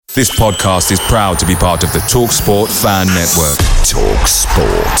This podcast is proud to be part of the TalkSport Fan Network.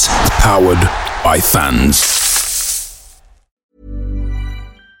 TalkSport. Powered by fans.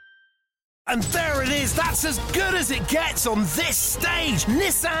 And there it is, that's as good as it gets on this stage.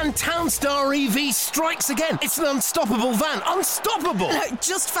 Nissan Townstar EV strikes again. It's an unstoppable van, unstoppable.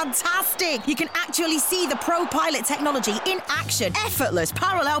 Just fantastic. You can actually see the Pro Pilot technology in action. Effortless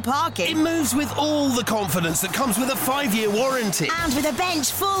parallel parking. It moves with all the confidence that comes with a 5-year warranty. And with a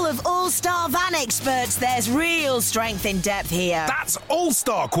bench full of all-star van experts, there's real strength in depth here. That's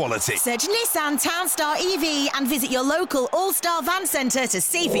all-star quality. Search Nissan Townstar EV and visit your local all-star van centre to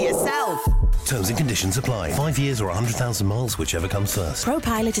see for yourself. Terms and conditions apply. 5 years or 100,000 miles, whichever comes first.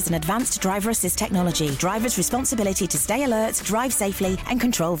 ProPilot is an advanced driver assist technology. Driver's responsibility to stay alert, drive safely, and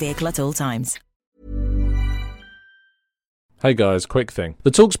control vehicle at all times. Hey guys, quick thing.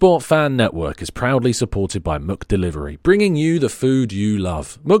 The TalkSport Fan Network is proudly supported by McDelivery, bringing you the food you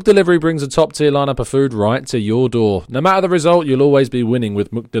love. McDelivery brings a top-tier lineup of food right to your door. No matter the result, you'll always be winning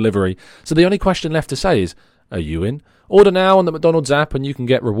with McDelivery. So the only question left to say is, are you in? Order now on the McDonald's app and you can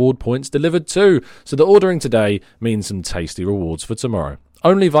get reward points delivered too. So the ordering today means some tasty rewards for tomorrow.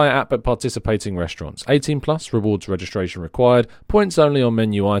 Only via app at participating restaurants. 18 plus, rewards registration required. Points only on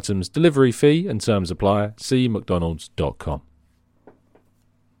menu items. Delivery fee and terms apply. See mcdonalds.com.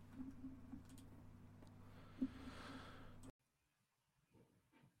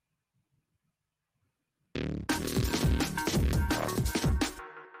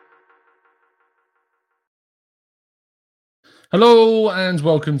 Hello and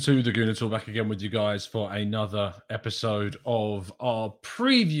welcome to the Gooner Talk, back again with you guys for another episode of our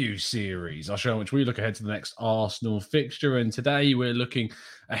preview series, our show in which we look ahead to the next Arsenal fixture. And today we're looking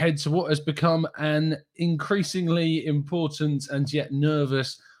ahead to what has become an increasingly important and yet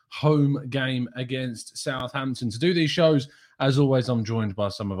nervous home game against Southampton. To do these shows, as always, I'm joined by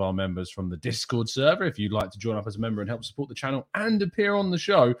some of our members from the Discord server. If you'd like to join up as a member and help support the channel and appear on the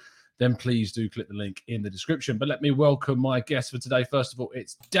show, then please do click the link in the description. But let me welcome my guest for today. First of all,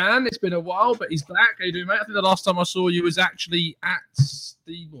 it's Dan. It's been a while, but he's back. How you doing, mate? I think the last time I saw you was actually at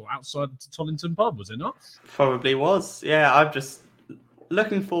the outside the Tollington pub, was it not? Probably was. Yeah, I'm just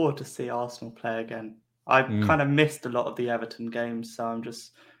looking forward to see Arsenal play again. I kind of missed a lot of the Everton games, so I'm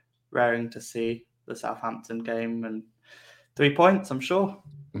just raring to see the Southampton game and 3 points, I'm sure.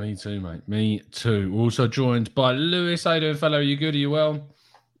 Me too, mate. Me too. We're also joined by Lewis. How you doing, fellow? Are you good? Are you well?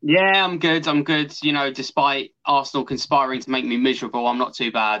 Yeah, I'm good. I'm good. You know, despite Arsenal conspiring to make me miserable, I'm not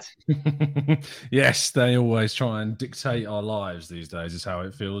too bad. Yes, they always try and dictate our lives these days, is how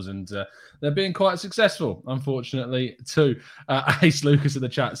it feels. And they're being quite successful, unfortunately, too. Ace Lucas in the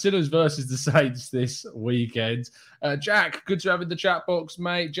chat. Sinners versus the Saints this weekend. Jack, good to have in the chat box,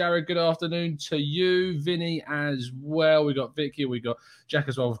 mate. Jared, good afternoon to you. Vinny as well. We got Vicky. We got Jack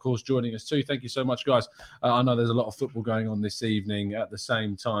as well, of course, joining us too. Thank you so much, guys. I know there's a lot of football going on this evening at the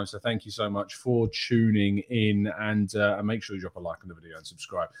same time, so thank you so much for tuning in, and make sure you drop a like on the video and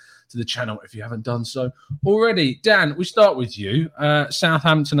subscribe to the channel if you haven't done so already. Dan, we start with you.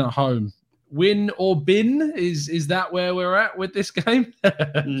 Southampton at home. Win or bin? Is that where we're at with this game?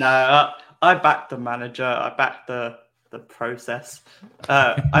 No, I backed the manager. I backed the process.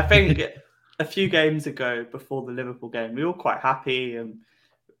 I think a few games ago, before the Liverpool game, we were quite happy, and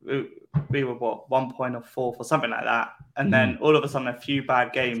we were 1 point off fourth or something like that. And then all of a sudden, a few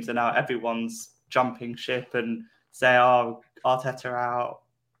bad games, and now everyone's jumping ship and say, "Oh, Arteta out.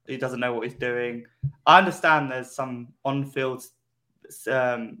 He doesn't know what he's doing." I understand there's some on-field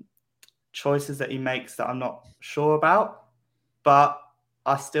choices that he makes that I'm not sure about, but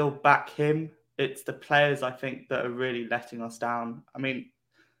I still back him. It's the players, I think, that are really letting us down. I mean,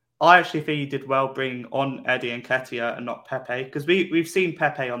 I actually think he did well bringing on Eddie Nketiah and not Pepe, because we've seen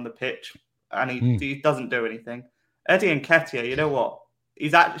Pepe on the pitch and he doesn't do anything. Eddie Nketiah, you know what?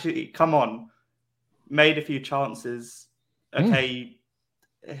 He's actually come on, made a few chances. Okay,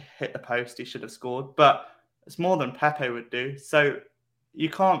 he hit the post, he should have scored, but it's more than Pepe would do. So you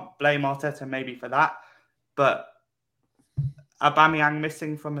can't blame Arteta maybe for that, but Aubameyang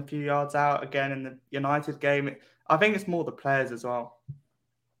missing from a few yards out again in the United game. I think it's more the players as well.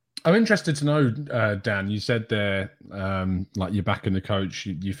 I'm interested to know, Dan, you said there, like you're backing the coach,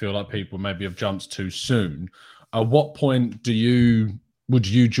 you feel like people maybe have jumped too soon. At what point would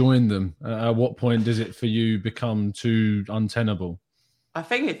you join them? At what point does it for you become too untenable? I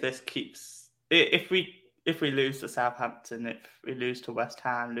think if we lose to Southampton, if we lose to West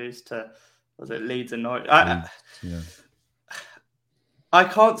Ham, lose to Leeds and Norwich, I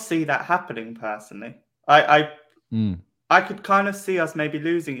can't see that happening personally. I could kind of see us maybe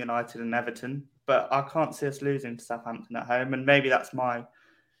losing United and Everton, but I can't see us losing to Southampton at home. And maybe that's my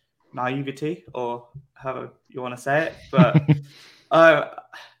naivety, or however you want to say it. But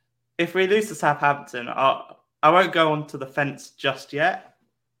if we lose to Southampton, I won't go onto the fence just yet,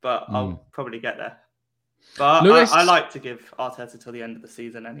 but I'll probably get there. But Lewis, I like to give Arteta till the end of the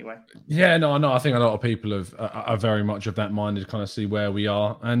season anyway. Yeah, no. I think a lot of people are very much of that mind to kind of see where we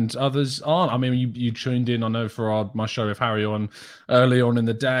are, and others aren't. I mean, you tuned in, I know, for my show with Harry on early on in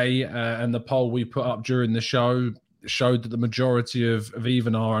the day, and the poll we put up during the show showed that the majority of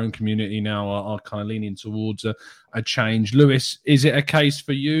even our own community now are kind of leaning towards a change. Lewis, is it a case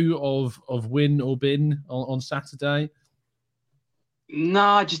for you of win or bin on Saturday?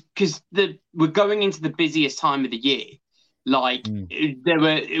 No, just because we're going into the busiest time of the year. Like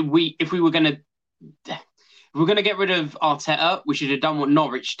if we were going to get rid of Arteta, we should have done what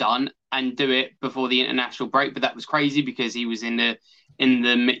Norwich done and do it before the international break. But that was crazy because he was in the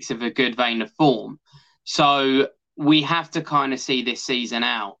mix of a good vein of form. So we have to kind of see this season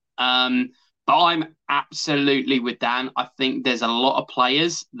out. But I'm absolutely with Dan. I think there's a lot of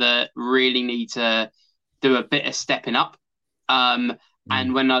players that really need to do a bit of stepping up.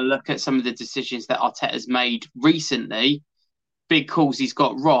 And when I look at some of the decisions that Arteta's made recently, big calls he's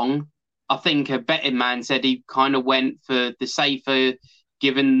got wrong, I think a betting man said he kind of went for the safer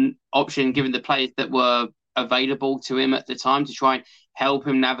given the players that were available to him at the time to try and help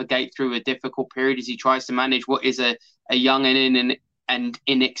him navigate through a difficult period as he tries to manage what is a young and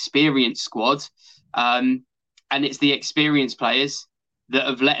inexperienced squad. And it's the experienced players that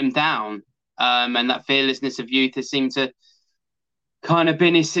have let him down. And that fearlessness of youth has seemed to kind of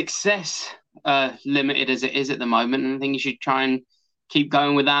been his success, limited as it is at the moment. And I think you should try and keep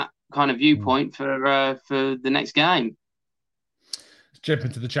going with that kind of viewpoint for the next game. Let's jump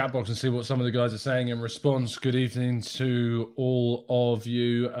into the chat box and see what some of the guys are saying in response. Good evening to all of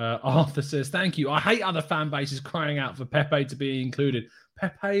you. Arthur says, thank you. I hate other fan bases crying out for Pepe to be included.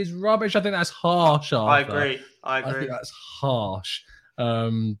 Pepe is rubbish. I think that's harsh, Arthur. I agree. I think that's harsh.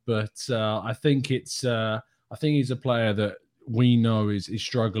 But I think he's a player that we know is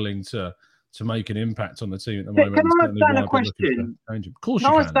struggling to make an impact on the team at the moment. Can I understand a question? Of course you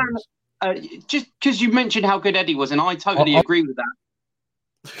can. Just because you mentioned how good Eddie was, and I totally agree with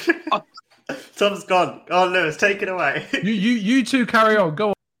that. Tom's gone. Oh, Lewis, take it away. You two carry on. Go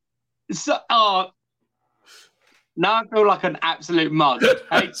on. So, now I feel like an absolute mug.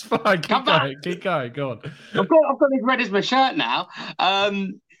 Hey, it's fine. Keep going. Go on. I've got this red as my shirt now.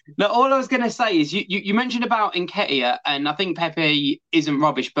 No, all I was going to say is you mentioned about Nketiah, and I think Pepe isn't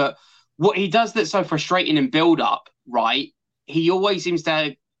rubbish, but what he does that's so frustrating in build-up, right, he always seems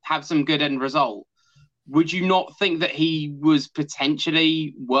to have some good end result. Would you not think that he was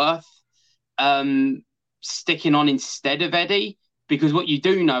potentially worth sticking on instead of Eddie? Because what you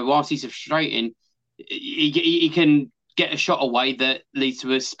do know, whilst he's frustrating, he can get a shot away that leads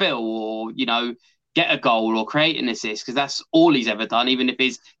to a spill or, get a goal or create an assist, because that's all he's ever done, even if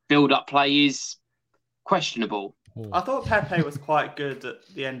his build-up play is questionable. I thought Pepe was quite good at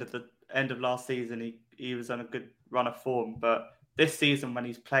the end of last season. He was on a good run of form, but this season when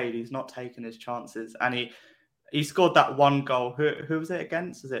he's played, he's not taken his chances, and he scored that one goal. Who was it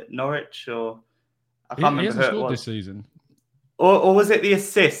against? Was it Norwich or I can't remember who it was this season? Or was it the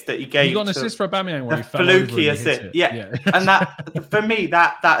assist that he gave? He got an assist for Aubameyang where he fell fluky over assist. Yeah. And that, for me,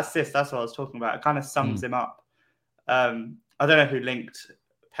 that assist, that's what I was talking about. It kind of sums him up. I don't know who linked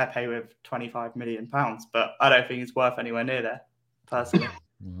Pepe with £25 million, but I don't think he's worth anywhere near there, personally.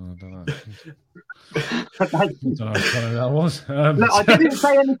 I don't know. I don't know who that was. Look, I didn't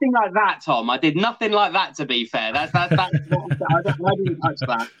say anything like that, Tom. I did nothing like that, to be fair. That's what I didn't touch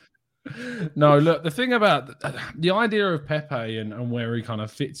that. No, look, the thing about the idea of Pepe and where he kind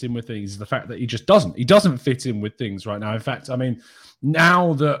of fits in with things is the fact that he just doesn't. He doesn't fit in with things right now. In fact, I mean,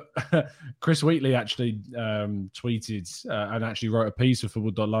 now that Chris Wheatley actually tweeted and actually wrote a piece for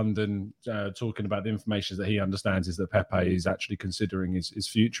Football.London talking about the information that he understands is that Pepe is actually considering his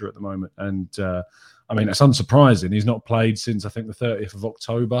future at the moment. And I mean, it's unsurprising. He's not played since, I think, the 30th of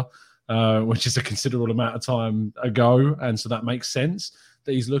October, which is a considerable amount of time ago. And so that makes sense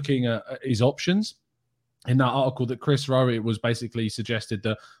that he's looking at his options. In that article that Chris wrote, it was basically suggested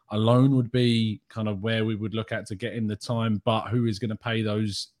that a loan would be kind of where we would look at to get in the time, but who is going to pay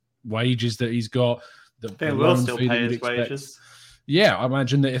those wages that he's got? They will still pay his wages. Yeah, I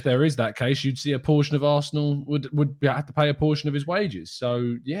imagine that if there is that case, you'd see a portion of Arsenal would have to pay a portion of his wages.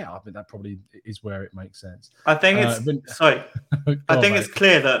 So, yeah, I think that probably is where it makes sense. I think it's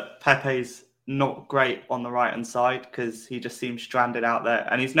clear that Pepe's not great on the right-hand side because he just seems stranded out there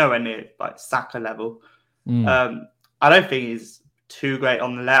and he's nowhere near like Saka level. I don't think he's too great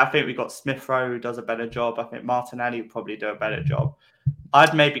on the left. I think we've got Smith Rowe who does a better job. I think Martinelli would probably do a better job.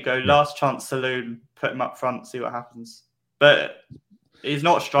 I'd maybe go last chance saloon, put him up front, see what happens. But he's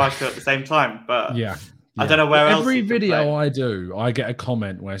not a striker at the same time. But yeah. I don't know where else. Every video I do, I get a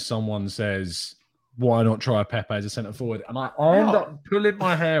comment where someone says, "Why not try Pepe as a centre forward?" And I end up pulling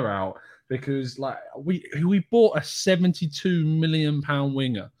my hair out because like we bought a £72 million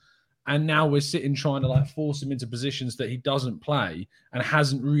winger, and now we're sitting trying to like force him into positions that he doesn't play and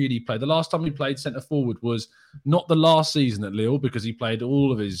hasn't really played. The last time he played centre forward was not the last season at Lille because he played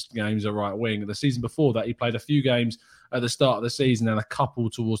all of his games at right wing. The season before that, he played a few games at the start of the season and a couple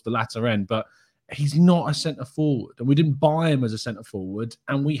towards the latter end, but he's not a centre forward, and we didn't buy him as a centre forward,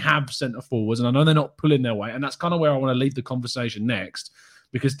 and we have centre forwards, and I know they're not pulling their weight, and that's kind of where I want to lead the conversation next,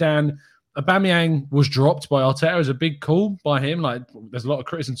 because Dan, Aubameyang was dropped by Arteta as a big call by him. Like, there's a lot of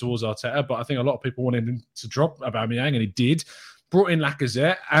criticism towards Arteta, but I think a lot of people wanted him to drop Aubameyang, and he did. Brought in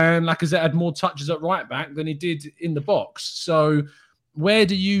Lacazette, and Lacazette had more touches at right back than he did in the box. So, where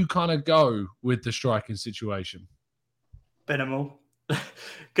do you kind of go with the striking situation? Minimal.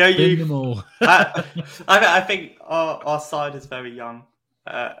 Go you. I think our side is very young,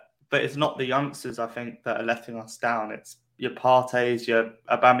 but it's not the youngsters, I think, that are letting us down. It's your Partey's, your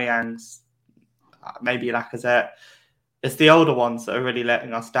Aubameyangs, maybe Lacazette. It's the older ones that are really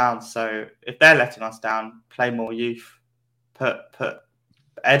letting us down. So if they're letting us down, play more youth. Put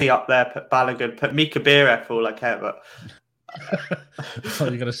Eddie up there, put Balogun, put Mika Biereth for all I care, but... What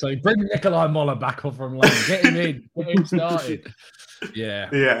are you going to say? Bring Nikolai Moller back off from lane. Get him in. Get him started.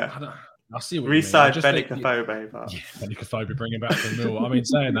 Yeah. I see what Reside Benicophobe. Yeah, Benicophobe, bring him back from Mill. I mean,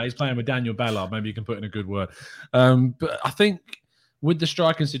 saying that, he's playing with Daniel Ballard. Maybe you can put in a good word. But I think with the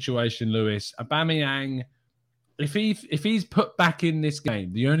striking situation, Lewis, Aubameyang, if he's put back in this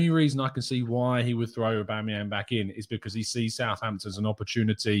game, the only reason I can see why he would throw Aubameyang back in is because he sees Southampton as an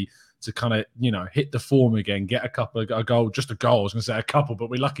opportunity to kind of, hit the form again, get a goal, just a goal. I was going to say a couple, but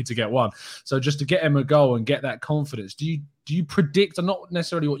we're lucky to get one. So just to get him a goal and get that confidence, do you predict, and not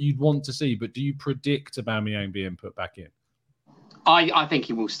necessarily what you'd want to see, but do you predict Aubameyang being put back in? I think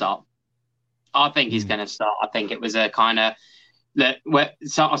he will start. I think he's going to start. I think it was a kind of...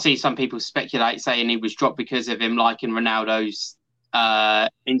 I see some people speculate saying he was dropped because of him liking Ronaldo's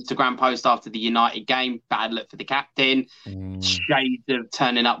Instagram post after the United game. Bad look for the captain. Shades of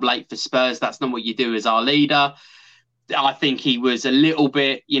turning up late for Spurs. That's not what you do as our leader. I think he was a little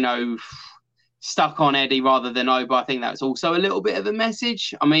bit, stuck on Eddie rather than Oba. I think that's also a little bit of a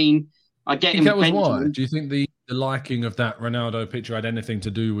message. I mean, I get him. That was why. Do you think the liking of that Ronaldo picture had anything to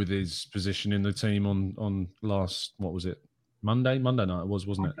do with his position in the team on last, what was it? Monday night it was,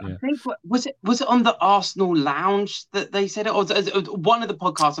 wasn't it? Yeah. I think was it on the Arsenal lounge that they said it, or one of the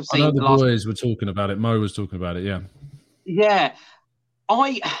podcasts I've seen. I know the boys were talking about it. Mo was talking about it. Yeah. Yeah,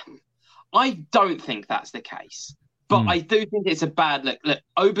 I don't think that's the case, but I do think it's a bad look. Look,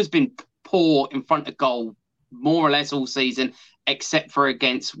 Oba's been poor in front of goal more or less all season, except for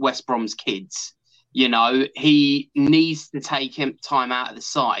against West Brom's kids. He needs to take him time out of the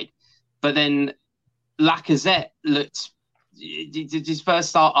side, but then Lacazette looked. Did his first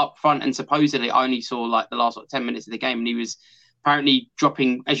start up front, and supposedly I only saw like the last 10 minutes of the game, and he was apparently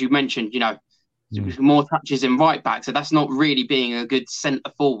dropping, as you mentioned, more touches in right back. So that's not really being a good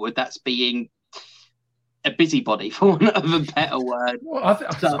centre forward. That's being a busybody, for want of a better word. Well,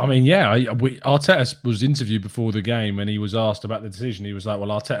 Arteta was interviewed before the game, and he was asked about the decision. He was like, "Well,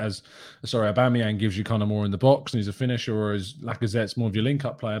 Aubameyang gives you kind of more in the box, and he's a finisher, or is Lacazette's more of your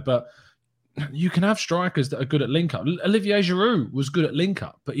link-up player, but." You can have strikers that are good at link-up. Olivier Giroud was good at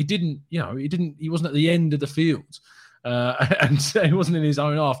link-up, but he wasn't at the end of the field. And he wasn't in his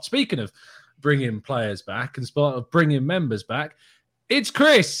own half. Speaking of bringing players back and bringing members back, it's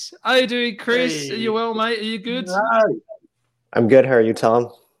Chris. How are you doing, Chris? Hey. Are you well, mate? Are you good? I'm good. How are you,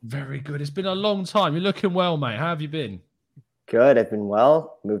 Tom? Very good. It's been a long time. You're looking well, mate. How have you been? Good. I've been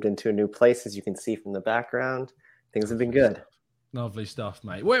well. Moved into a new place, as you can see from the background. Things have been good. Lovely stuff,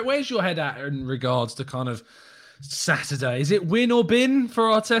 mate. Where's your head at in regards to kind of Saturday? Is it win or bin for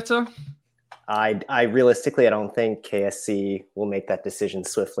Arteta? I realistically, I don't think KSC will make that decision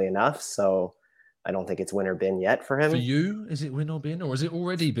swiftly enough. So I don't think it's win or bin yet for him. For you, is it win or bin, or has it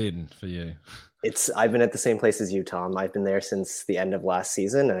already been for you? I've been at the same place as you, Tom. I've been there since the end of last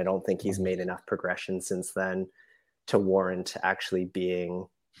season, and I don't think he's made enough progression since then to warrant actually being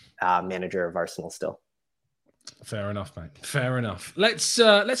manager of Arsenal still. Fair enough, mate. Fair enough. Let's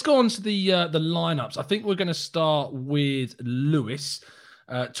go on to the lineups. I think we're going to start with Lewis.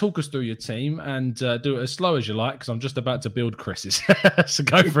 Talk us through your team and do it as slow as you like, because I'm just about to build Chris's. So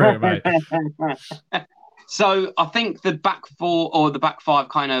go through it, mate. So I think the back four or the back five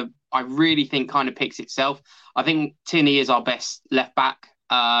kind of I really think kind of picks itself. I think Tierney is our best left back,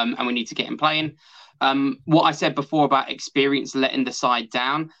 and we need to get him playing. What I said before about experience letting the side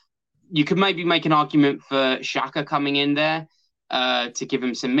down, you could maybe make an argument for Xhaka coming in there to give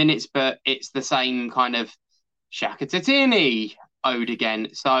him some minutes, but it's the same kind of Xhaka to Tierney ode again.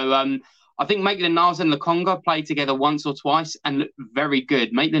 So I think Maitland-Niles and Lokonga play together once or twice and look very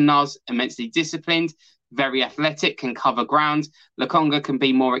good. Maitland-Niles immensely disciplined, very athletic, can cover ground. Lokonga can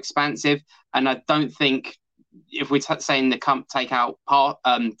be more expansive, and I don't think if we're saying the take out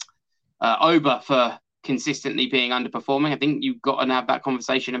Oba for consistently being underperforming, I think you've got to have that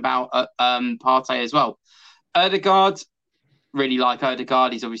conversation about Partey as well. Ødegaard, really like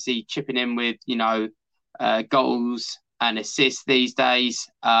Ødegaard. He's obviously chipping in with goals and assists these days.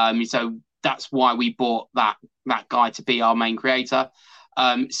 So that's why we bought that guy to be our main creator.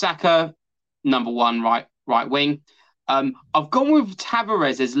 Saka, number one right wing. I've gone with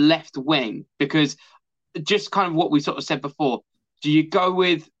Tavares as left wing because just kind of what we sort of said before. Do you go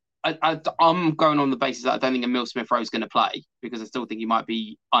with? I'm going on the basis that I don't think Emile Smith-Rowe is going to play because I still think he might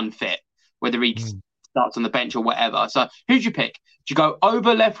be unfit, whether he starts on the bench or whatever. So who do you pick? Do you go Oba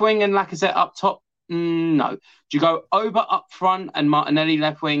left wing and Lacazette up top? No. Do you go Oba up front and Martinelli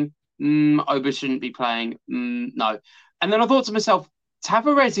left wing? Oba shouldn't be playing. No. And then I thought to myself,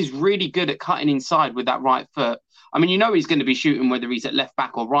 Tavares is really good at cutting inside with that right foot. I mean, he's going to be shooting whether he's at left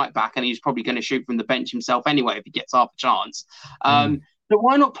back or right back, and he's probably going to shoot from the bench himself anyway if he gets half a chance. So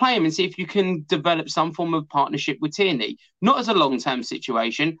why not play him and see if you can develop some form of partnership with Tierney? Not as a long-term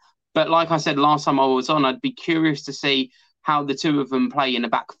situation, but like I said last time I was on, I'd be curious to see how the two of them play in a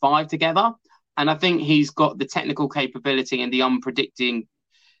back five together. And I think he's got the technical capability and the unpredicting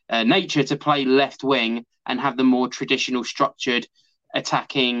nature to play left wing and have the more traditional structured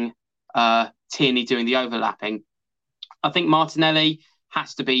attacking Tierney doing the overlapping. I think Martinelli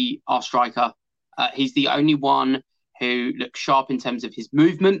has to be our striker. He's the only one who looks sharp in terms of his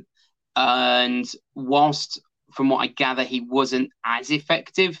movement. And whilst, from what I gather, he wasn't as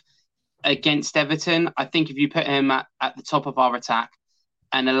effective against Everton, I think if you put him at the top of our attack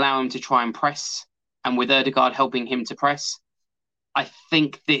and allow him to try and press, and with Ødegaard helping him to press, I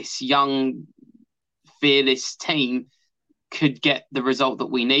think this young, fearless team could get the result that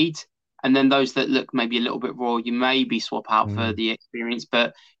we need. And then those that look maybe a little bit raw, you maybe swap out for the experience,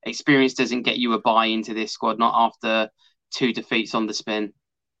 but experience doesn't get you a buy into this squad, not after 2 defeats on the spin.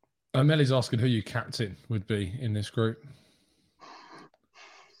 Melly's asking who your captain would be in this group.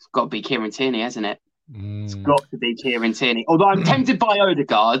 It's got to be Kieran Tierney, hasn't it? It's got to be Kieran Tierney. Although I'm tempted by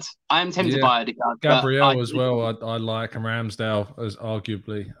Ødegaard. I am tempted by Ødegaard. Gabriel as well, I like, and Ramsdale as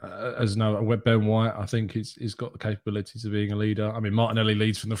arguably, as Ben White, I think he's got the capabilities of being a leader. I mean, Martinelli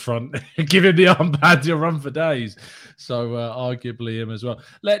leads from the front. Give him the armband, he'll run for days. So arguably him as well.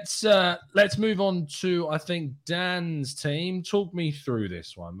 Let's move on to, I think, Dan's team. Talk me through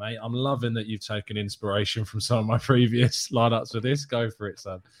this one, mate. I'm loving that you've taken inspiration from some of my previous lineups for this. Go for it,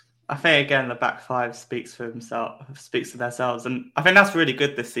 son. I think again the back five speaks for themselves, and I think that's really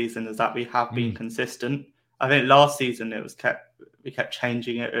good this season is that we have been consistent. I think last season we kept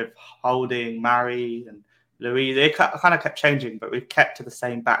changing it with Holding, Mari, and Louise. It kind of kept changing, but we've kept to the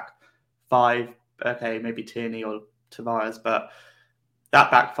same back five. Okay, maybe Tierney or Tavares, but that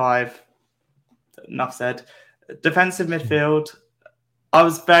back five. Enough said. Defensive midfield. I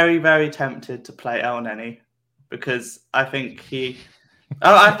was very, very tempted to play El Neni because I think he.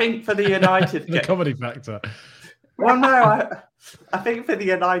 I think for the United the comedy factor. Well, no, I think for the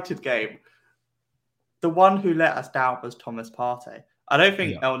United game, the one who let us down was Thomas Partey. I don't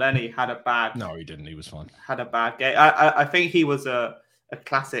think El Neni had a bad. No, he didn't. He was fine. Had a bad game. I think he was a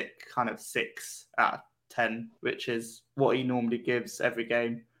classic kind of 6 out of 10, which is what he normally gives every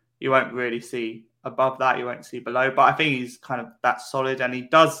game. You won't really see above that. You won't see below. But I think he's kind of that solid, and he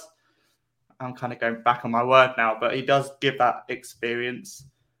does. I'm kind of going back on my word now, but he does give that experience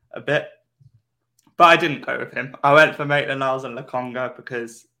a bit. But I didn't go with him. I went for Maitland-Niles and Lokonga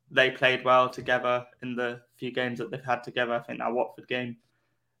because they played well together in the few games that they've had together. I think that Watford game.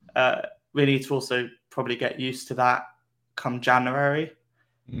 We need to also probably get used to that come January.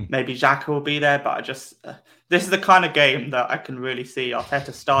 Maybe Xhaka will be there, but this is the kind of game that I can really see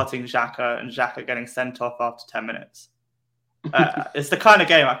Arteta starting Xhaka and Xhaka getting sent off after 10 minutes. It's the kind of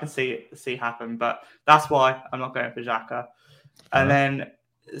game I can see happen, but that's why I'm not going for Xhaka. And then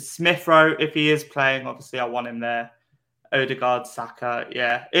Smith-Rowe, if he is playing, obviously I want him there. Ødegaard, Saka,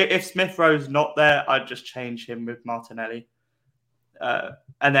 yeah. If Smith-Rowe's not there, I'd just change him with Martinelli.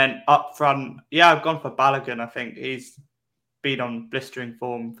 And then up front, I've gone for Balogun. I think he's been on blistering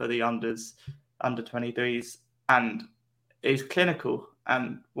form for the under 23s, and he's clinical.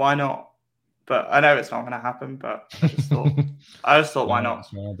 and why not? But I know it's not going to happen. But I just thought, why not?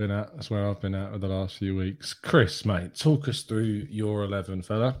 That's where I've been at. That's where I've been at over the last few weeks. Chris, mate, talk us through your 11,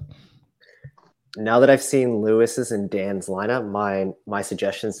 fella. Now that I've seen Lewis's and Dan's lineup, my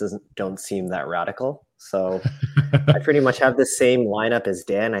suggestions don't seem that radical. So I pretty much have the same lineup as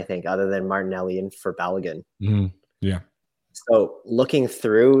Dan, I think, other than Martinelli and for Balogun. Yeah. So looking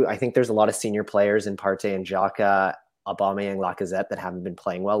through, I think there's a lot of senior players in Partey and Xhaka, Aubameyang, Lacazette that haven't been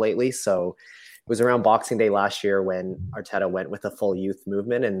playing well lately. So it was around Boxing Day last year when Arteta went with a full youth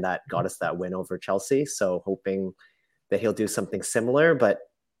movement, and that got us that win over Chelsea. So hoping that he'll do something similar, but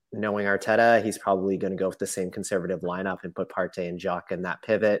knowing Arteta, he's probably going to go with the same conservative lineup and put Partey and Xhaka in that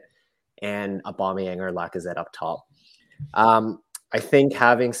pivot and Aubameyang or Lacazette up top. I think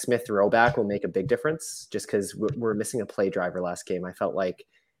having Smith Rowe back will make a big difference just because we're missing a play driver last game. I felt like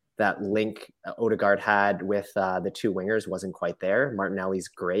that link Odegaard had with the two wingers wasn't quite there. Martinelli's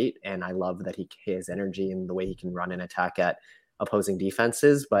great, and I love that his energy and the way he can run and attack at opposing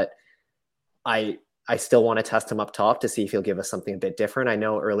defenses, but I still want to test him up top to see if he'll give us something a bit different. I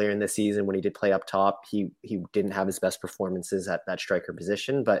know earlier in the season when he did play up top, he didn't have his best performances at that striker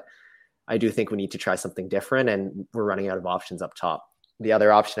position, but I do think we need to try something different, and we're running out of options up top. The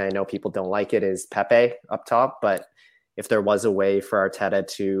other option, I know people don't like it, is Pepe up top, but if there was a way for Arteta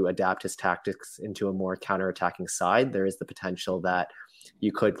to adapt his tactics into a more counter-attacking side, there is the potential that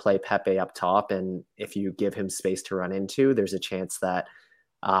you could play Pepe up top, and if you give him space to run into, there's a chance that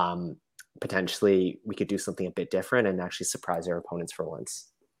potentially we could do something a bit different and actually surprise our opponents for once.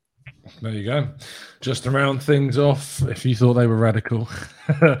 There you go. Just to round things off, if you thought they were radical.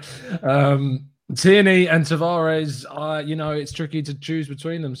 Tierney and Tavares, it's tricky to choose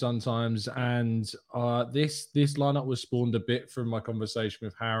between them sometimes. And this lineup was spawned a bit from my conversation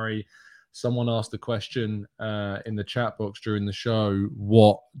with Harry. Someone asked the question in the chat box during the show,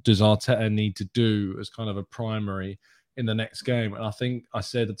 what does Arteta need to do as kind of a primary in the next game? And I think I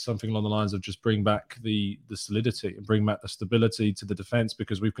said something along the lines of just bring back the solidity and bring back the stability to the defense,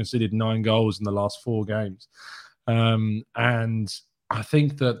 because we've conceded 9 goals in the last 4 games. And I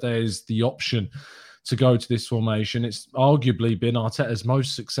think that there's the option to go to this formation. It's arguably been Arteta's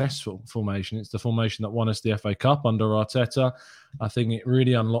most successful formation. It's the formation that won us the FA Cup under Arteta. I think it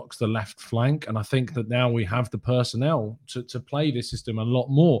really unlocks the left flank, and I think that now we have the personnel to play this system a lot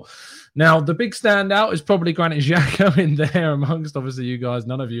more. Now, the big standout is probably Granit Xhaka in there amongst, obviously, you guys.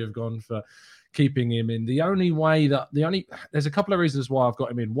 None of you have gone for keeping him in. There's a couple of reasons why I've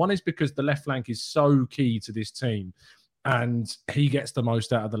got him in. One is because the left flank is so key to this team, and he gets the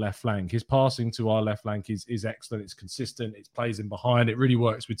most out of the left flank. His passing to our left flank is excellent. It's consistent. It plays in behind. It really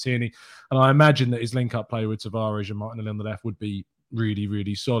works with Tierney. And I imagine that his link-up play with Tavares and Martinelli on the left would be really,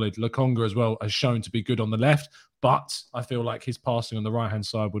 really solid. Lokonga as well has shown to be good on the left, but I feel like his passing on the right-hand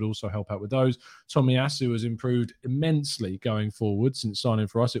side would also help out with those. Tomiyasu has improved immensely going forward since signing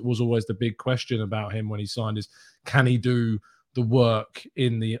for us. It was always the big question about him when he signed is, can he do the work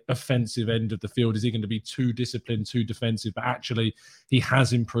in the offensive end of the field? Is he going to be too disciplined, too defensive? But actually, he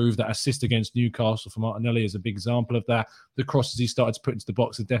has improved. That assist against Newcastle for Martinelli is a big example of that. The crosses he started to put into the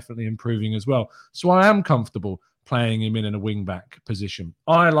box are definitely improving as well. So I am comfortable playing him in a wing-back position.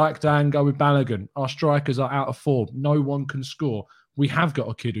 I like Dan go with Balogun. Our strikers are out of form. No one can score. We have got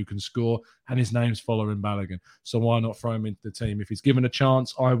a kid who can score, and his name's following Balogun. So why not throw him into the team? If he's given a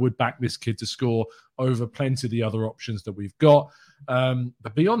chance, I would back this kid to score over plenty of the other options that we've got.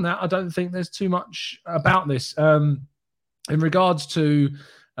 But beyond that, I don't think there's too much about this. In regards to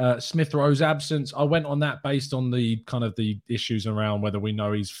Smith Rowe's absence, I went on that based on the kind of the issues around whether we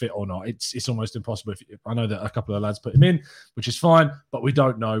know he's fit or not. It's almost impossible. I know that a couple of lads put him in, which is fine, but we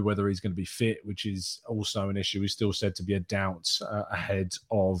don't know whether he's going to be fit, which is also an issue. He's still said to be a doubt ahead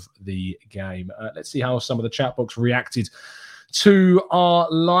of the game. Let's see how some of the chat box reacted to our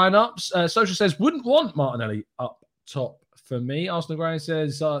lineups. Social says, wouldn't want Martinelli up top for me. Arsenal Gray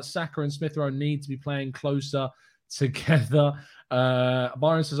says, Saka and Smith Rowe need to be playing closer together.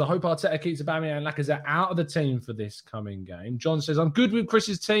 Byron says, I hope Arteta keeps Aubameyang and Lacazette out of the team for this coming game. John says, I'm good with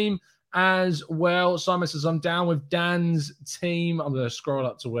Chris's team as well. Simon says, I'm down with Dan's team. I'm going to scroll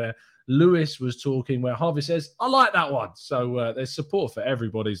up to where Lewis was talking, where Harvey says, I like that one. So there's support for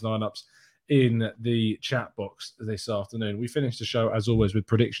everybody's lineups in the chat box this afternoon. We finished the show, as always, with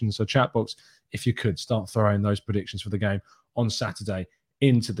predictions. So chat box, if you could, start throwing those predictions for the game on Saturday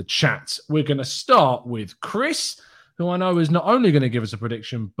into the chat. We're going to start with Chris, who I know is not only going to give us a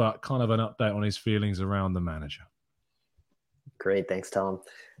prediction, but kind of an update on his feelings around the manager. Great. Thanks, Tom.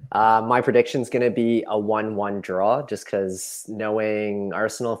 My prediction is going to be a 1-1 draw, just because knowing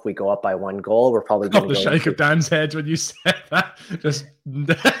Arsenal, if we go up by 1 goal, we're probably going to the shake of Dan's head when you said that. Just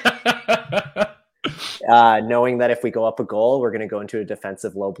knowing that if we go up a goal, we're going to go into a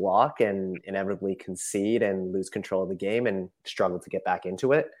defensive low block and inevitably concede and lose control of the game and struggle to get back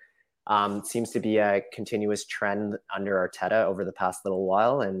into it. Seems to be a continuous trend under Arteta over the past little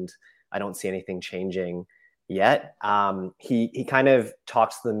while, and I don't see anything changing yet. He kind of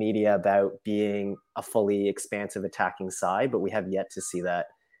talks to the media about being a fully expansive attacking side, but we have yet to see that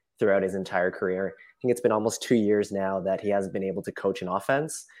throughout his entire career. I think it's been almost 2 years now that he hasn't been able to coach an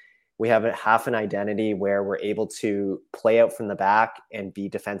offense. We have half an identity where we're able to play out from the back and be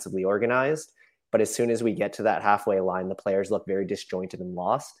defensively organized. But as soon as we get to that halfway line, the players look very disjointed and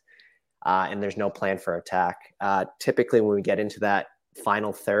lost. And there's no plan for attack. Typically, when we get into that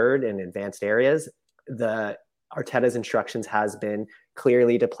final third in advanced areas, Arteta's instructions has been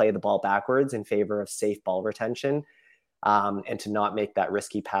clearly to play the ball backwards in favor of safe ball retention, and to not make that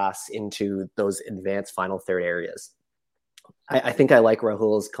risky pass into those advanced final third areas. I think I like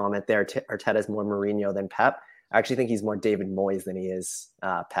Rahul's comment there. Arteta's more Mourinho than Pep. I actually think he's more David Moyes than he is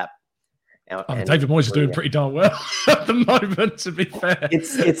Pep. And David Moyes is doing pretty darn well at the moment, to be fair. But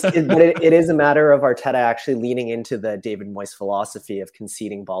it is a matter of Arteta actually leaning into the David Moyes philosophy of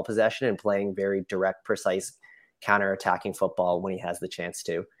conceding ball possession and playing very direct, precise, counter-attacking football when he has the chance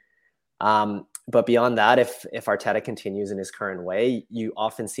to. But beyond that, if Arteta continues in his current way, you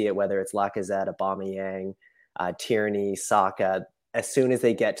often see it, whether it's Lacazette, Aubameyang, Tierney, Saka. As soon as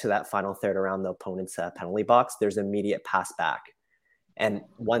they get to that final third around the opponent's penalty box, there's immediate pass back. And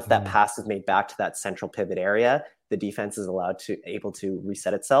once that pass is made back to that central pivot area, the defense is able to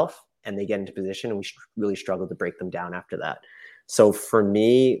reset itself, and they get into position, and we really struggle to break them down after that. So for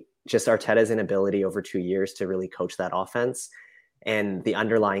me, just Arteta's inability over 2 years to really coach that offense, and the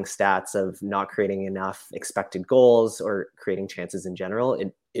underlying stats of not creating enough expected goals or creating chances in general,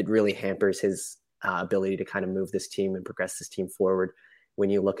 it really hampers his ability to kind of move this team and progress this team forward when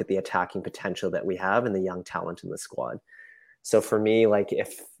you look at the attacking potential that we have and the young talent in the squad. So for me, like,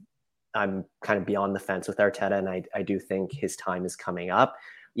 if I'm kind of beyond the fence with Arteta, and I do think his time is coming up,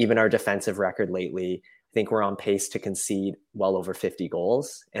 even our defensive record lately, I think we're on pace to concede well over 50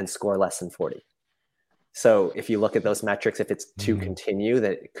 goals and score less than 40. So if you look at those metrics, if it's to continue,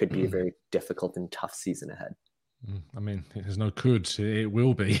 that it could be a very difficult and tough season ahead. I mean, there's no could. It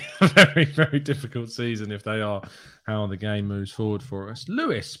will be a very, very difficult season if they are how the game moves forward for us.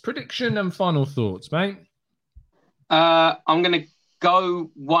 Lewis, prediction and final thoughts, mate? I'm going to go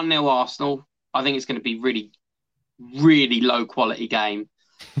 1-0 Arsenal. I think it's going to be really, really low quality game.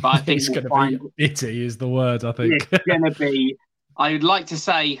 But I think it's going to be bitty is the word, I think. It's going to be... I would like to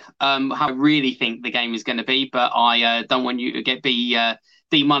say how I really think the game is going to be, but I don't want you to be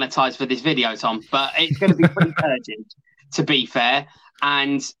demonetized for this video, Tom. But it's going to be pretty urgent, to be fair.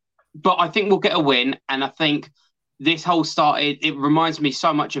 But I think we'll get a win. And I think this whole it reminds me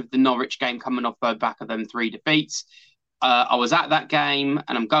so much of the Norwich game coming off the back of them 3 defeats. I was at that game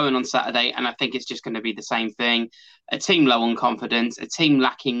and I'm going on Saturday, and I think it's just going to be the same thing. A team low on confidence, a team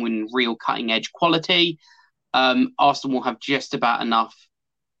lacking in real cutting edge quality. Arsenal will have just about enough,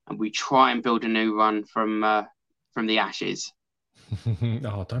 and we try and build a new run from the Ashes.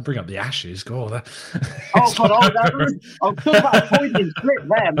 Oh, don't bring up the Ashes, God. I'm talking about a pointing slip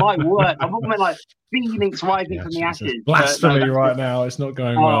there, my word. I'm talking like Phoenix rising from the Ashes. Blasphemy right now. It's not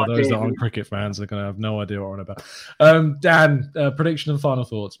going well. Those that aren't cricket fans are going to have no idea what we're on about. Dan, prediction and final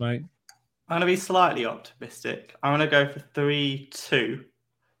thoughts, mate. I'm going to be slightly optimistic. I'm going to go for 3-2.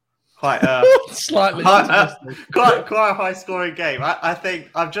 Quite slightly quite a high scoring game. I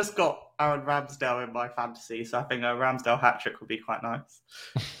think I've just got Aaron Ramsdale in my fantasy, so I think a Ramsdale hat trick would be quite nice.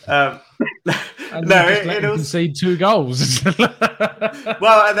 It'll concede 2 goals.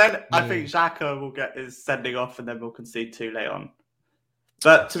 Well, and then I think Xhaka will get his sending off, and then we'll concede 2 late on.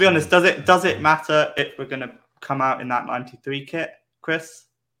 But to be honest, does it matter if we're going to come out in that 93 kit, Chris?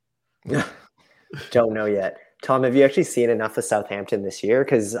 Don't know yet. Tom, have you actually seen enough of Southampton this year?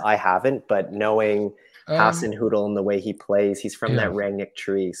 Because I haven't, but knowing Hassan Hoodle and the way he plays, he's from that Rangnick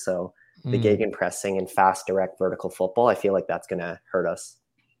tree. So the gegenpressing and fast, direct vertical football, I feel like that's going to hurt us.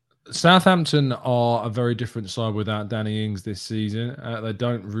 Southampton are a very different side without Danny Ings this season. They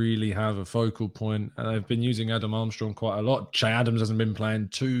don't really have a focal point. They've been using Adam Armstrong quite a lot. Che Adams hasn't been playing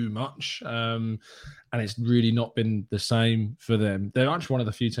too much. And it's really not been the same for them. They're actually one of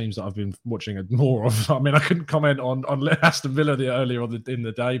the few teams that I've been watching more of. I mean, I couldn't comment on Aston Villa earlier in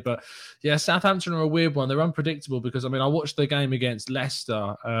the day, but yeah, Southampton are a weird one. They're unpredictable because, I mean, I watched the game against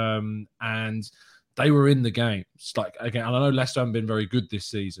Leicester and they were in the game. It's like, again, and I know Leicester haven't been very good this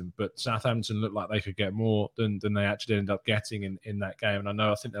season, but Southampton looked like they could get more than they actually ended up getting in that game. And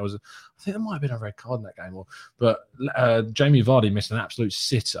I think there might have been a red card in that game, but Jamie Vardy missed an absolute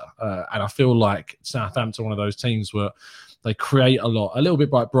sitter. And I feel like Southampton are one of those teams where they create a little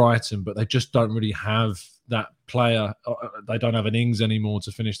bit like Brighton, but they just don't really have that player. They don't have an Ings anymore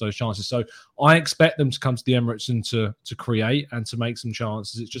to finish those chances. So I expect them to come to the Emirates and to create and to make some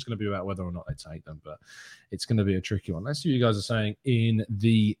chances. It's just going to be about whether or not they take them, but it's going to be a tricky one. Let's see what you guys are saying in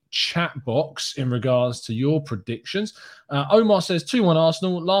the chat box in regards to your predictions. Omar says 2-1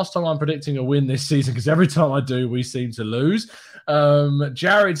 Arsenal. Last time I'm predicting a win this season, because every time I do, we seem to lose.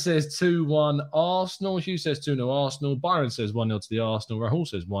 Jared says 2-1 Arsenal. Hugh says 2-0 Arsenal. Byron says 1-0 to the Arsenal. Rahul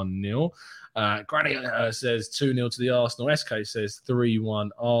says 1-0. Granny says 2-0 to the Arsenal. SK says 3-1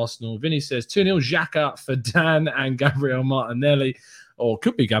 Arsenal. Vinny says 2-0 Xhaka for Dan and Gabriel Martinelli. Or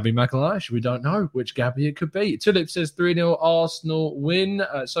could be Gabby McAleish. We don't know which Gabby it could be. Tulip says 3-0 Arsenal win.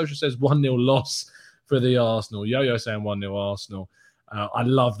 Social says 1-0 loss for the Arsenal. Yo-Yo saying 1-0 Arsenal. I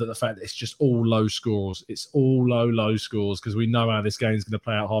love that the fact that it's just all low scores. It's all low scores because we know how this game is going to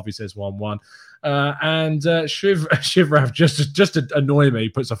play out. Harvey says 1-1. And Shivrav, just to annoy me,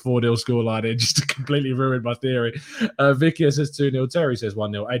 puts a 4-0 scoreline in just to completely ruin my theory. Vicky says 2-0. Terry says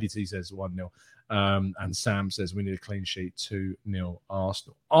 1-0. ADT says 1-0. And Sam says we need a clean sheet, 2-0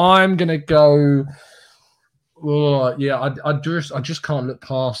 Arsenal. I'm going to go... I just can't look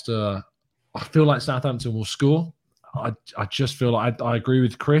past... I feel like Southampton will score. I just feel like I agree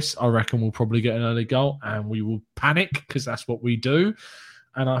with Chris. I reckon we'll probably get an early goal and we will panic because that's what we do.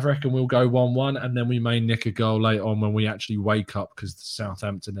 And I reckon we'll go 1-1 and then we may nick a goal later on when we actually wake up because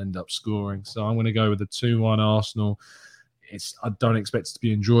Southampton end up scoring. So I'm going to go with the 2-1 Arsenal. I don't expect it to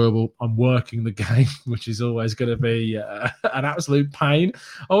be enjoyable. I'm working the game, which is always going to be an absolute pain.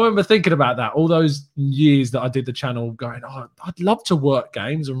 I remember thinking about that all those years that I did the channel going, I'd love to work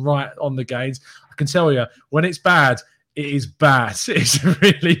games and write on the games. I can tell you, when it's bad, it is bad. It's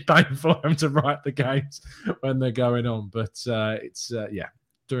really painful for them to write the games when they're going on. But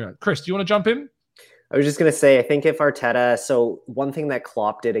Chris, do you want to jump in? I was just going to say, I think if Arteta, so one thing that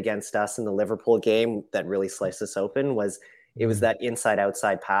Klopp did against us in the Liverpool game that really sliced us open was it was that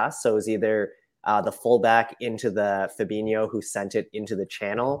inside-outside pass. So it was either the fullback into the Fabinho who sent it into the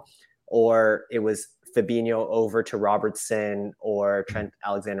channel, or it was Fabinho over to Robertson or Trent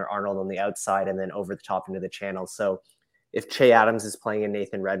Alexander-Arnold on the outside and then over the top into the channel. So if Che Adams is playing and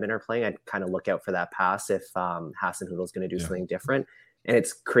Nathan Redmond are playing, I'd kind of look out for that pass if Hasenhüttl is going to do something different. And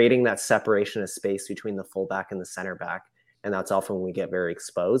it's creating that separation of space between the fullback and the center back. And that's often when we get very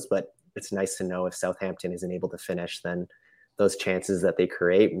exposed. But it's nice to know if Southampton isn't able to finish, then those chances that they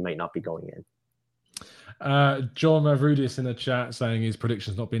create might not be going in. John Mavrudis in the chat saying his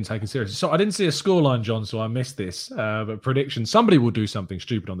prediction's not being taken seriously. So I didn't see a scoreline, John, so I missed this. But prediction, somebody will do something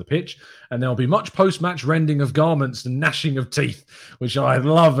stupid on the pitch, and there'll be much post-match rending of garments and gnashing of teeth, which I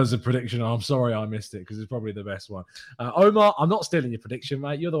love as a prediction. I'm sorry I missed it because it's probably the best one. Omar, I'm not stealing your prediction,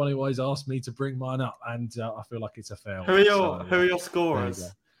 mate. You're the one who always asked me to bring mine up, and I feel like it's a fail. Who are your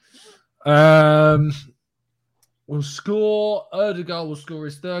scorers? Will score. Erdegaard will score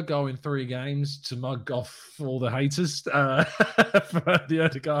his third goal in 3 games to mug off all the haters, for the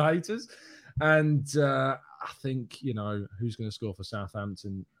Erdegaard haters. And I think, who's going to score for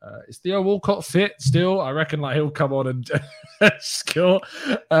Southampton? Is Theo Walcott fit still? I reckon he'll come on and score.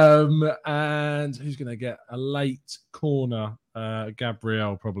 And who's going to get a late corner?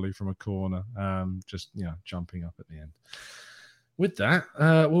 Gabriel probably from a corner. Jumping up at the end. With that,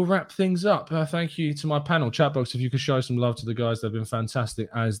 we'll wrap things up. Thank you to my panel. Chat box, if you could show some love to the guys. They've been fantastic,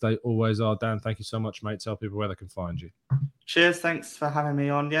 as they always are. Dan, thank you so much, mate. Tell people where they can find you. Cheers. Thanks for having me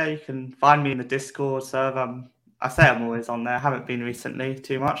on. Yeah, you can find me in the Discord server. I say I'm always on there. I haven't been recently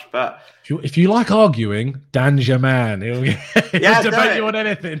too much, but... If you like arguing, Dan's your man. He'll debate you on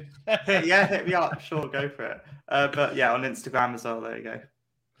anything. Hit me up. Sure, go for it. But yeah, on Instagram as well. There you go.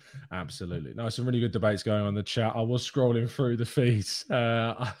 Absolutely. No, some really good debates going on in the chat. I was scrolling through the feeds.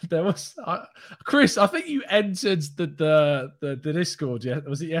 There was Chris, I think you entered the Discord,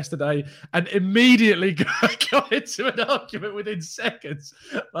 was it yesterday? And immediately got into an argument within seconds.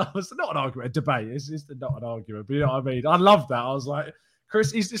 That was not an argument, a debate. It's not an argument, but you know what I mean? I love that. I was like,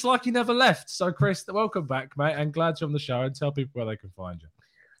 Chris, it's like he never left. So Chris, welcome back, mate, and glad you're on the show, and tell people where they can find you.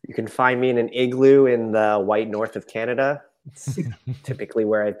 You can find me in an igloo in the white north of Canada. It's typically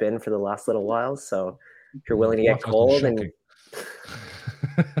where I've been for the last little while. So if you're willing to get cold, and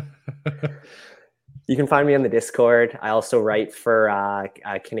you can find me on the Discord. I also write for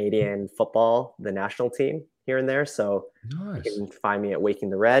Canadian football, the national team here and there. So nice. You can find me at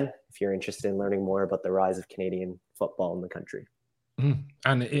Waking the Red. if you're interested in learning more about the rise of Canadian football in the country.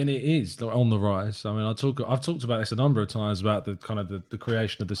 And it is on the rise. I mean, I've talked about this a number of times about the kind of the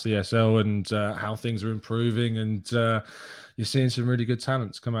creation of the CSL and how things are improving, and you're seeing some really good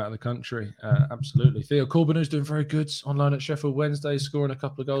talents come out of the country. Absolutely. Theo Corbin, who's doing very good on loan at Sheffield Wednesday, scoring a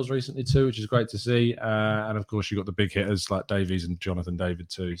couple of goals recently too, which is great to see. And of course, you've got the big hitters like Davies and Jonathan David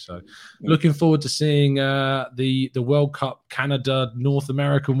too. So looking forward to seeing the World Cup, Canada, North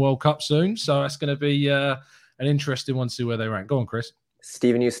American World Cup soon. So that's going to be an interesting one to see where they rank. Go on, Chris.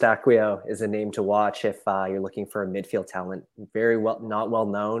 Steven Eustáquio is a name to watch if you're looking for a midfield talent. Not well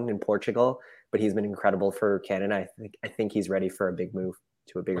known in Portugal, but he's been incredible for Canada. I think he's ready for a big move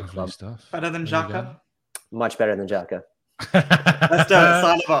to a bigger club. Stuff. Better than Xhaka? Much better than Xhaka. Let's do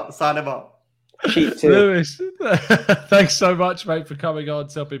it. Sign him up. Cheap too. Lewis, thanks so much, mate, for coming on.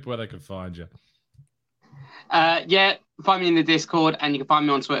 Tell people where they can find you. Find me in the Discord, and you can find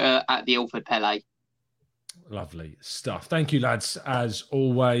me on Twitter at the Ilford Pele. Lovely stuff. Thank you, lads, as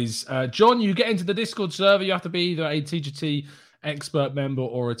always. John, you get into the Discord server. You have to be either a TGT expert member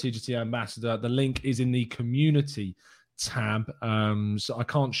or a TGT ambassador. The link is in the community tab. So I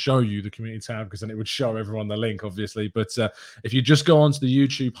can't show you the community tab because then it would show everyone the link, obviously. But if you just go onto the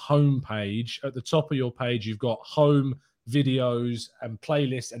YouTube homepage, at the top of your page, you've got home, videos and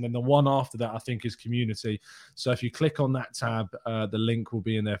playlists, and then the one after that I think is community. So if you click on that tab, the link will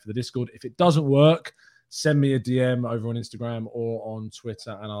be in there for the Discord. If it doesn't work, send me a DM over on Instagram or on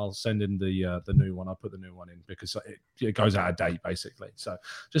Twitter, and I'll send in the new one. I'll put the new one in because it goes out of date, basically. So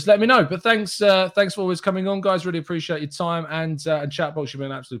just let me know. But thanks for always coming on, guys. Really appreciate your time. And Chatbox, you've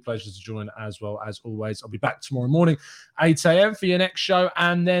been an absolute pleasure to join as well, as always. I'll be back tomorrow morning, 8 a.m. for your next show.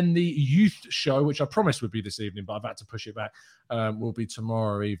 And then the youth show, which I promised would be this evening, but I've had to push it back, will be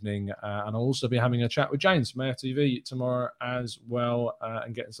tomorrow evening. And I'll also be having a chat with James from AFTV tomorrow as well,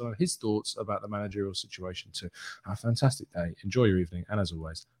 and getting some of his thoughts about the managerial situation too. Have a fantastic day. Enjoy your evening. And as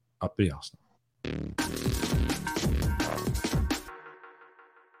always, up the Arsenal.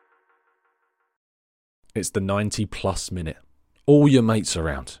 It's the 90-plus minute. All your mates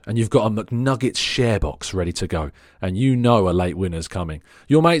around, and you've got a McNuggets share box ready to go, and you know a late winner's coming.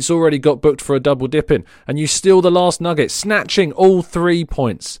 Your mate's already got booked for a double dipping, and you steal the last nugget, snatching all 3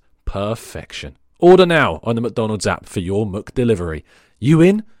 points. Perfection. Order now on the McDonald's app for your McDelivery. You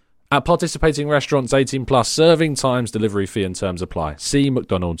in? At participating restaurants, 18 plus, serving times, delivery fee and terms apply. See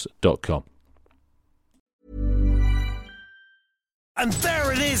mcdonalds.com. And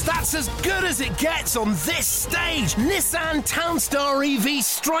there it is, that's as good as it gets on this stage. Nissan Townstar EV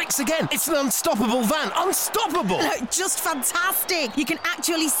strikes again. It's an unstoppable van, unstoppable. Just fantastic. You can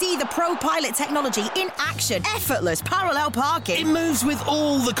actually see the Pro Pilot technology in action. Effortless parallel parking. It moves with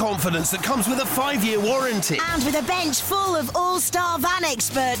all the confidence that comes with a 5-year warranty. And with a bench full of all-star van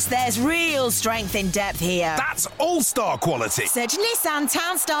experts, there's real strength in depth here. That's all-star quality. Search Nissan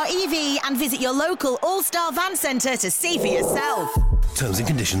Townstar EV and visit your local all-star van centre to see for yourself. Terms and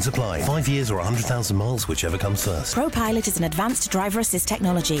conditions apply. 5 years or 100,000 miles, whichever comes first. ProPilot is an advanced driver assist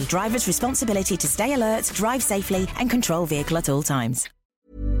technology. Driver's responsibility to stay alert, drive safely, and control vehicle at all times.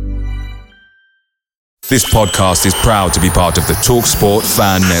 This podcast is proud to be part of the TalkSport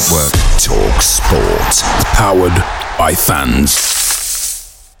Fan Network. TalkSport. Powered by fans.